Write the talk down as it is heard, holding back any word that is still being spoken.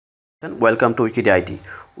Welcome to উইকিডিয়া IT.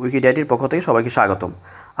 উইকিডিয়া আইটির পক্ষ থেকে সবাইকে স্বাগতম।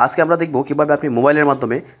 আজকে আমরা দেখব কীভাবে আপনি মোবাইলের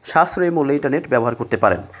মাধ্যমে সাশ্রয়ী মূল্যে ইন্টারনেট ব্যবহার করতে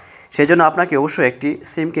পারেন। সেই জন্য আপনাকে অবশ্যই একটি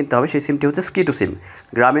সিম কিনতে হবে। সেই সিমটি হচ্ছে স্কিটো সিম।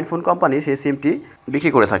 গ্রামীণ ফোন কোম্পানি সেই সিমটি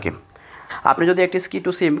বিক্রি করে থাকে। আপনি যদি একটি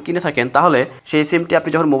স্কিটো সিম কিনে থাকেন তাহলে সেই সিমটি আপনি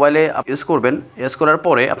যখন মোবাইলে ইউজ করবেন, ইউজ করার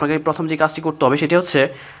পরে আপনাকে প্রথম যে কাজটি করতে হবে সেটি হচ্ছে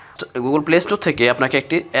গুগল প্লে স্টোর থেকে আপনাকে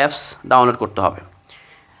একটি অ্যাপস ডাউনলোড করতে হবে।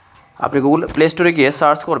 আপনি গুগল প্লে স্টোরে গিয়ে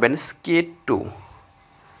সার্চ করবেন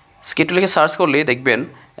স্কিটো লিখে সার্চ করলেই দেখবেন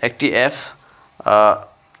একটি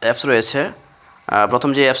অ্যাপস রয়েছে। প্রথম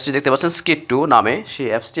যে অ্যাপসটি দেখতে পাচ্ছেন স্কিটো নামে, সেই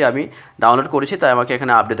অ্যাপসটি আমি ডাউনলোড করেছি, তাই আমাকে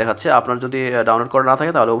এখানে আপডেট দেখাচ্ছে। আপনার যদি ডাউনলোড করা না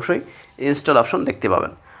থাকে তাহলে অবশ্যই ইনস্টল অপশন দেখতে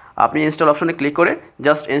পাবেন। আপনি ইনস্টল অপশনে ক্লিক করে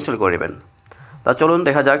জাস্ট ইনস্টল করে নেবেন। তা চলুন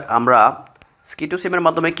দেখা যাক আমরা স্কিটো সিমের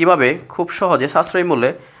মাধ্যমে কীভাবে খুব সহজে সাশ্রয়ী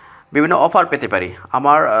মূল্যে বিভিন্ন অফার পেতে পারি।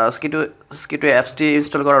 আমার স্কিটো অ্যাপসটি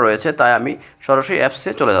ইনস্টল করা রয়েছে, তাই আমি সরাসরি অ্যাপসে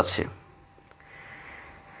চলে যাচ্ছি।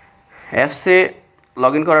 অ্যাপসে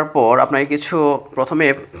লগ ইন করার পর আপনাকে প্রথমে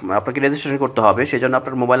আপনাকে রেজিস্ট্রেশন করতে হবে। সেই জন্য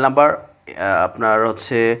আপনার মোবাইল নাম্বার, আপনার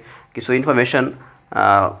হচ্ছে কিছু ইনফরমেশান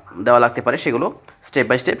দেওয়া লাগতে পারে, সেগুলো স্টেপ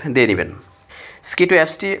বাই স্টেপ দিয়ে নেবেন। স্কিটো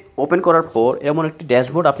অ্যাপসটি ওপেন করার পর এমন একটি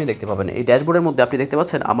ড্যাশবোর্ড আপনি দেখতে পাবেন। এই ড্যাশবোর্ডের মধ্যে আপনি দেখতে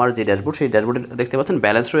পাচ্ছেন আমার যে ড্যাশবোর্ড, সেই ড্যাশবোর্ডে দেখতে পাচ্ছেন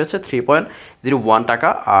ব্যালেন্স রয়েছে 3.01 টাকা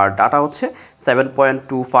আর ডাটা হচ্ছে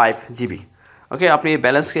 7.25 জিবি। ওকে, আপনি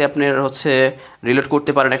ব্যালেন্সকে আপনার হচ্ছে রিলেট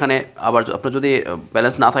করতে পারেন এখানে। আবার আপনার যদি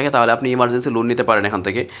ব্যালেন্স না থাকে তাহলে আপনি ইমার্জেন্সি লোন নিতে পারেন এখান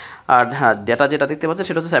থেকে। আর হ্যাঁ, ডেটা যেটা দেখতে পাচ্ছেন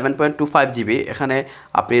সেটা হচ্ছে 7.25 জিবি। এখানে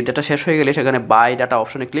আপনি ডেটা শেষ হয়ে গেলে সেখানে বাই ডাটা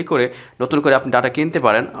অপশনে ক্লিক করে নতুন করে আপনি ডাটা কিনতে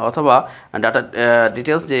পারেন, অথবা ডাটা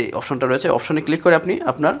ডিটেলস যে অপশনটা রয়েছে অপশনে ক্লিক করে আপনি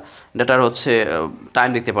আপনার ডাটার হচ্ছে টাইম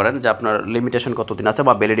দেখতে পারেন, যে আপনার লিমিটেশন কতদিন আছে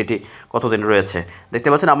বা ভ্যালিডিটি কতদিন রয়েছে। দেখতে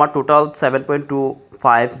পাচ্ছেন আমার টোটাল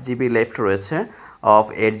 7.25 জিবি লেফট রয়েছে অফ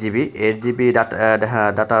 8 জিবি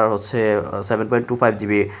ডাটার হচ্ছে 7.25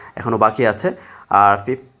 জিবি এখনও বাকি আছে। আর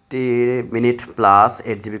 50 minute plus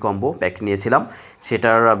 8 GB combo pack নিয়েছিলাম,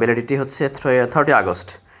 সেটার ভ্যালিডিটি হচ্ছে 30 আগস্ট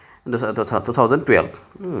 2012,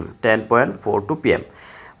 10.42 PM,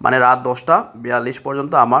 মানে রাত 10:42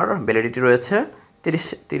 পর্যন্ত আমার ভ্যালিডিটি রয়েছে।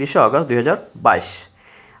 30 আগস্ট 2022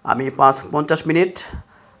 আমি 50 মিনিট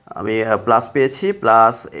আমি প্লাস পেয়েছি,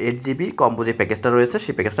 প্লাস 8 জিবি কম্বো যে প্যাকেজটা রয়েছে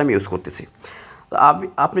সেই প্যাকেজটা আমি ইউজ করতেছি। তো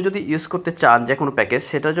আপনি যদি ইউজ করতে চান যে কোনো প্যাকেজ,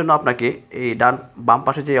 সেটার জন্য আপনাকে এই বাম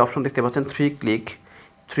পাশে যে অপশন দেখতে পাচ্ছেন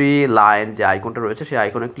 3 লাইন যে আইকনটা রয়েছে সেই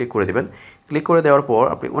আইকনে ক্লিক করে দেবেন। ক্লিক করে দেওয়ার পর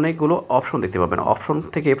আপনি অনেকগুলো অপশন দেখতে পাবেন। অপশন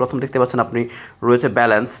থেকে প্রথম দেখতে পাচ্ছেন আপনি রয়েছে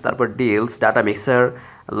ব্যালেন্স, তারপর deals, data mixer,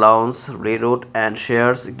 launch, reroute and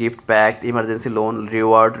shares, gift pack, emergency loan,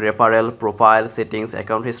 reward, referral, profile, settings,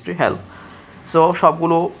 account history, help. So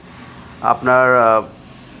সবগুলো আপনার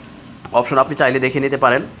অপশন আপনি চাইলে দেখে নিতে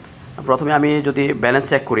পারেন। প্রথমে আমি যদি ব্যালেন্স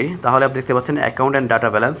চেক করি তাহলে আপনি দেখতে পাচ্ছেন account and data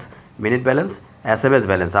balance, minute balance, SMS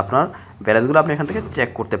balance. আপনার ব্যালেন্সগুলো আপনি এখান থেকে চেক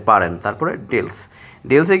করতে পারেন। তারপরে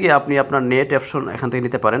ডিলসে গিয়ে আপনি আপনার নেট অপশন এখান থেকে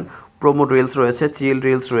নিতে পারেন। প্রোমো ডিলস রয়েছে, চিল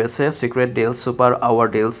ডিলস রয়েছে, secret deals, super hour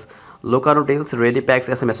deals, লোকানো deals, ready packs,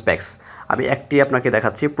 SMS packs. আমি একটি আপনাকে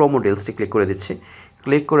দেখাচ্ছি, প্রোমো ডিলসটি ক্লিক করে দিচ্ছি।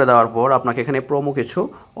 ক্লিক করে দেওয়ার পর আপনাকে এখানে প্রোমো কিছু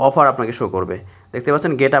অফার আপনাকে শো করবে। দেখতে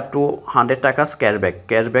পাচ্ছেন গেট আপ টু 100 টাকা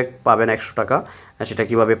ক্যাশব্যাক পাবেন 100 টাকা। সেটা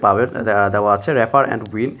কীভাবে পাবেন দেওয়া আছে। রেফার অ্যান্ড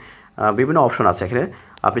উইন, বিভিন্ন অপশন আছে এখানে,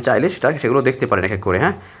 আপনি চাইলে সেগুলো দেখতে পারেন এক এক করে।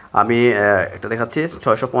 হ্যাঁ, আমি একটা দেখাচ্ছি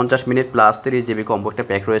 650 মিনিট প্লাস 30 জিবি কম্বো একটা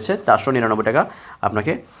প্যাক রয়েছে, 499 টাকা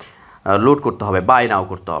আপনাকে লোড করতে হবে, বাই নাও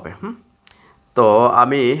করতে হবে। তো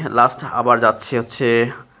আমি লাস্ট আবার যাচ্ছি হচ্ছে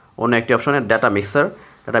অন্য একটি অপশনে, ডাটা মিক্সার।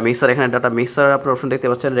 এখানে ডাটা মিক্সার আপনার অপশন দেখতে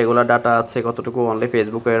পাচ্ছেন। রেগুলার ডাটা আছে কতটুকু, অনলি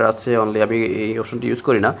ফেসবুকের আছে, অনলি আমি এই অপশনটি ইউজ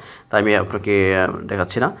করি না, তাই আমি আপনাকে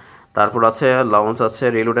দেখাচ্ছি না। তারপর আছে লঞ্চ আছে,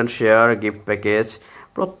 reload and share, gift package.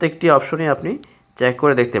 প্রত্যেকটি অপশনই আপনি চেক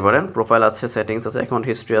করে দেখতে পারেন। প্রোফাইল আছে, সেটিংস আছে, অ্যাকাউন্ট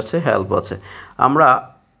হিস্ট্রি আছে, হেল্প আছে। আমরা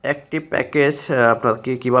একটি প্যাকেজ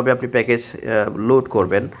আপনাকে কীভাবে আপনি প্যাকেজ লোড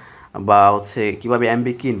করবেন বা হচ্ছে কীভাবে MB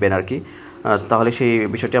কিনবেন আর কি, তাহলে সেই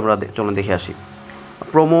বিষয়টি আমরা চলুন দেখে আসি।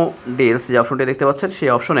 প্রোমো ডিলস যে অপশনটি দেখতে পাচ্ছেন সেই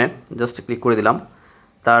অপশনে জাস্ট ক্লিক করে দিলাম।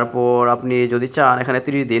 তারপর আপনি যদি চান এখানে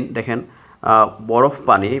 30 দিন দেখেন বরফ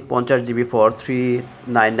পানি 50 জিবি ফর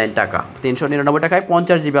 399 টাকা, 399 টাকায়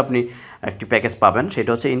 50 জিবি আপনি একটি প্যাকেজ পাবেন। সেটা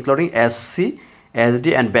হচ্ছে including SC, SD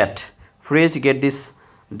and bat. Fridge get this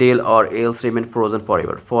deal or else remain frozen for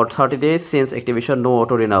ever for 30 days since activation, no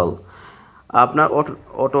auto renewal. আপনার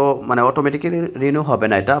অটোমেটিক্যালি রিনিউ হবে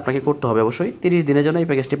না, এটা আপনাকে করতে হবে অবশ্যই। 30 দিনের জন্য এই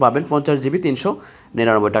প্যাকেজটি পাবেন 50 জিবি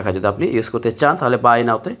 399 টাকা। যদি আপনি ইউজ করতে চান তাহলে বাই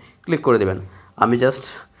নাওতে ক্লিক করে দেবেন। আমি জাস্ট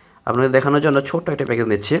আপনাকে দেখানোর জন্য ছোট্ট একটা প্যাকেজ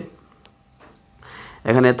নিচ্ছি।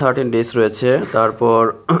 এখানে 13 ডেজ রয়েছে, তারপর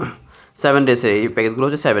 7 ডেজে এই প্যাকেজগুলো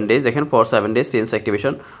হচ্ছে 7 ডেজ। দেখেন for 7 days since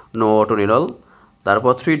activation, no auto renewal.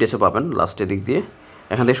 তারপর 3 ডেজও পাবেন লাস্টের দিক দিয়ে,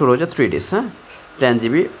 এখান থেকে শুরু হয়েছে 3 ডেজ। হ্যাঁ, 10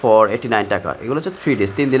 GB ফর 89 টাকা। এগুলো হচ্ছে 3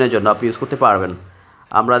 days, 3 দিনের জন্য আপনি ইউজ করতে পারবেন।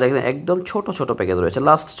 আমরা দেখেন একদম ছোট ছোট প্যাকেজ রয়েছে,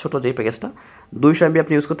 লাস্ট ছোট যেই প্যাকেজটা 200 MB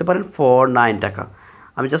আপনি ইউজ করতে পারেন ফর 9 টাকা।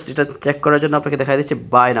 আমি জাস্ট এটা চেক করার জন্য আপনাকে দেখাই দিচ্ছি,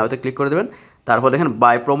 বাই নাও এতে ক্লিক করে দেবেন। তারপর দেখেন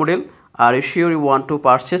by promo deal, are you sure you want to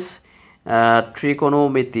purchase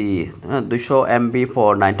ট্রিকোনোমিতি 200 MB for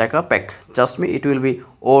 9 টাকা pack, trust me it will be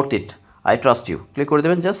worth it, I trust you. Click করে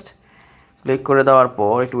দেবেন। জাস্ট ক্লিক করে দেওয়ার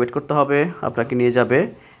পর একটু ওয়েট করতে হবে, আপনাকে নিয়ে যাবে।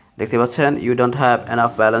 দেখতে পাচ্ছেন you don't have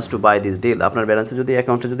enough balance two by this deal. আপনার ব্যালেন্সে যদি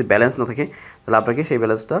অ্যাকাউন্টে যদি ব্যালেন্স না থাকে তাহলে আপনাকে সেই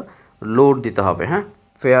ব্যালেন্সটা লোড দিতে হবে। হ্যাঁ,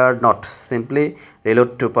 fair not, simply reload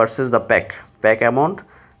to purchase the pack, pack amount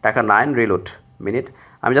টাকা 9, রিলোড মিনিট।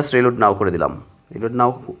 আমি জাস্ট রিলোড নাও করে দিলাম। রিলোড নাও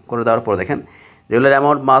করে দেওয়ার পর দেখেন reload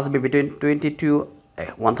amount must be between 20 to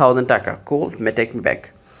 1000 টাকা, কুল মে টেক মি ব্যাক।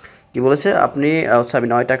 কী বলেছে আপনি হচ্ছে আমি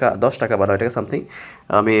 9 টাকা 10 টাকা বা 9 টাকা সামথিং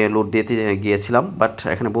আমি লোড দিতে গিয়েছিলাম, বাট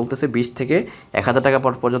এখানে বলতেছে 20 থেকে 1000 টাকা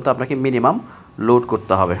পর্যন্ত আপনাকে মিনিমাম লোড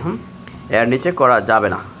করতে হবে। এর নিচে করা যাবে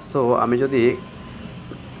না। তো আমি যদি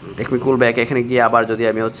টেকনিকুল ব্যাক এখানে গিয়ে আবার যদি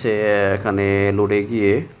আমি হচ্ছে এখানে লোডে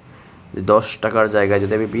গিয়ে 10 টাকার জায়গায়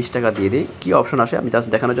যদি আমি 20 টাকা দিয়ে দিই, কী অপশন আসে আমি জাস্ট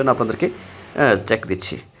দেখানোর জন্য আপনাদেরকে চেক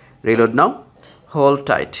দিচ্ছি। রিলোড নাও, হোল্ড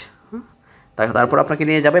টাইট। তারপর আপনাকে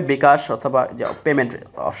নিয়ে যাবে বিকাশ অথবা পেমেন্ট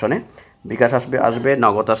অপশনে। বিকাশ আসবে,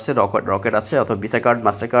 নগদ আসছে, রকেট আছে, অথবা visa card,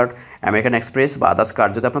 master card, American express বা আদার্স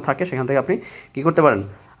কার্ড যদি আপনার থাকে সেখান থেকে আপনি কী করতে পারেন,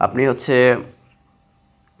 আপনি হচ্ছে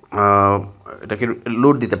এটাকে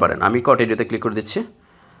লোড দিতে পারেন। আমি কন্টিনিউতে ক্লিক করে দিচ্ছি।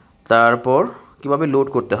 তারপর কীভাবে লোড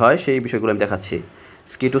করতে হয় সেই বিষয়গুলো আমি দেখাচ্ছি।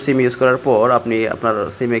 স্কিটো সিম ইউজ করার পর আপনি আপনার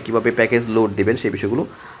সিমে কীভাবে প্যাকেজ লোড দেবেন সেই বিষয়গুলো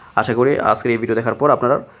আশা করি আজকের এই ভিডিও দেখার পর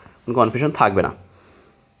আপনার কোনো কনফিউশন থাকবে না।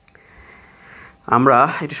 আমরা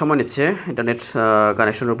একটু সময় নিচ্ছে, ইন্টারনেট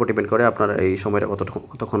কানেকশনের উপর ডিপেন্ড করে আপনার এই সময়টা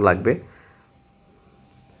কতক্ষণ লাগবে,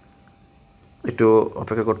 একটু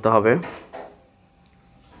অপেক্ষা করতে হবে।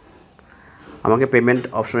 আমাকে পেমেন্ট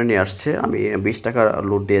অপশনে নিয়ে আসছে, আমি 20 টাকা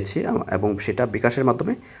লোড দিয়েছি এবং সেটা বিকাশের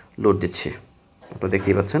মাধ্যমে লোড দিচ্ছি, আপনারা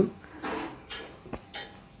দেখতেই পাচ্ছেন।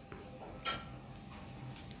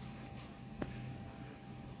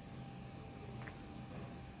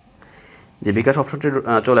 যে বিকাশ অপশনটি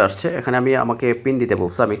চলে আসছে, এখানে আমাকে পিন দিতে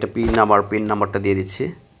বলছে, আমি একটা পিন নাম্বারটা দিয়ে দিচ্ছি,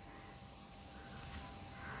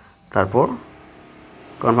 তারপর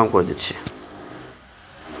কনফার্ম করে দিচ্ছি।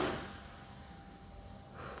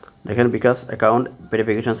 দেখেন বিকাশ account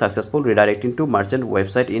verification successful, redirecting two merchant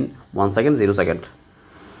website in 1 second 0 second.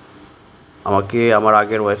 আমাকে আমার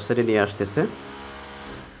আগের ওয়েবসাইটে নিয়ে আসতেছে।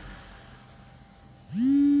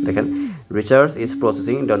 দেখেন research is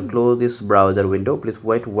processing, don't close this browser window, please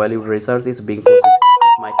wait while your research is being processed,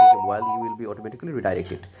 it might take a while, you will be automatically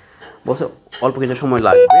redirected। বলছে অল্প কিছু সময়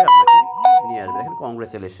লাগবে, আপনাকে নিয়ে আসবে। দেখেন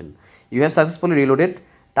congratulation, you have successfully reloaded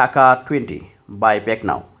টাকা 20, বাই প্যাক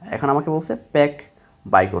নাও। এখন আমাকে বলছে প্যাক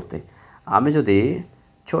বাই করতে। আমি যদি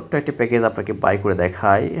ছোট্ট একটি প্যাকেজ আপনাকে বাই করে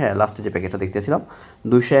দেখাই, হ্যাঁ লাস্টে যে প্যাকেজটা দেখতেছিলাম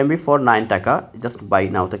 200 MB ফর 9 টাকা, জাস্ট বাই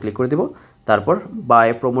নাওতে ক্লিক করে দিব। তারপর by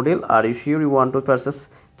promo deal, are you sure you want to purchase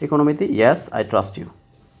ট্রিকোনোমিতি, yes I trust you,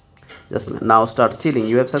 just now start chilling,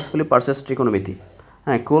 you have successfully purchase ট্রিকোনোমিতি,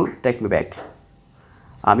 হ্যাঁ কুল টেক মি ব্যাক।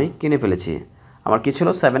 আমি কিনে ফেলেছি। আমার কি ছিল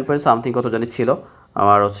 7 পয়েন্ট সামথিং কত জানি ছিল,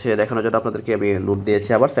 আমার হচ্ছে দেখানোর জন্য আপনাদেরকে আমি লুট দিয়েছি।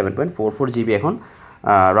 আবার 7.44 GB এখন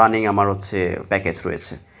রানিং আমার হচ্ছে প্যাকেজ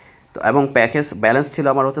রয়েছে। তো এবং প্যাকেজ ব্যালেন্স ছিল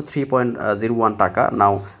আমার হচ্ছে 3.01 টাকা,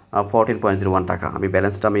 নাও 14.01 টাকা। আমি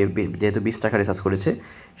ব্যালেন্সটা যেহেতু 20 টাকা রিচার্জ করেছি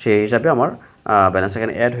সেই হিসাবে আমার ব্যালেন্স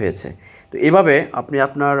এখানে অ্যাড হয়েছে। তো এভাবে আপনি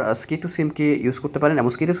আপনার স্কিটো সিমকে ইউজ করতে পারেন এবং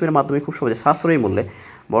স্কিটো সিমের মাধ্যমে খুব সহজে সাশ্রয়ী মূল্যে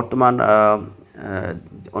বর্তমান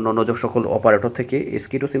অন্য সকল অপারেটর থেকে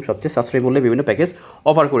স্কিটো সিম সবচেয়ে সাশ্রয়ী মূল্যে বিভিন্ন প্যাকেজ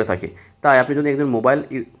অফার করে থাকে। তাই আপনি যদি একজন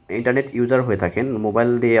ইন্টারনেট ইউজার হয়ে থাকেন, মোবাইল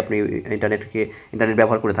দিয়ে আপনি ইন্টারনেট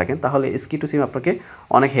ব্যবহার করে থাকেন, তাহলে স্কিটো সিম আপনাকে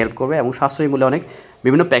অনেক হেল্প করবে এবং সাশ্রয়ী মূল্যে অনেক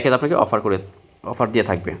বিভিন্ন প্যাকেজ আপনাকে অফার দিয়ে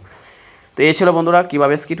থাকবে। তো এই ছিল বন্ধুরা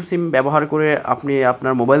কীভাবে স্কিটো সিম ব্যবহার করে আপনি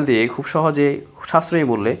আপনার মোবাইল দিয়ে খুব সহজে সাশ্রয়ী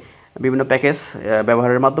মূল্যে বিভিন্ন প্যাকেজ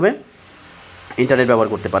ব্যবহারের মাধ্যমে ইন্টারনেট ব্যবহার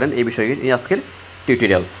করতে পারেন, এই বিষয়ে আজকের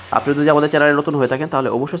টিউটোরিয়াল। আপনি যদি আমাদের চ্যানেলে নতুন হয়ে থাকেন তাহলে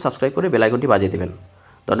অবশ্যই সাবস্ক্রাইব করে বেল আইকনটি বাজিয়ে দেবেন।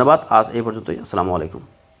 ধন্যবাদ, আজ এই পর্যন্তই। আসসালামু আলাইকুম।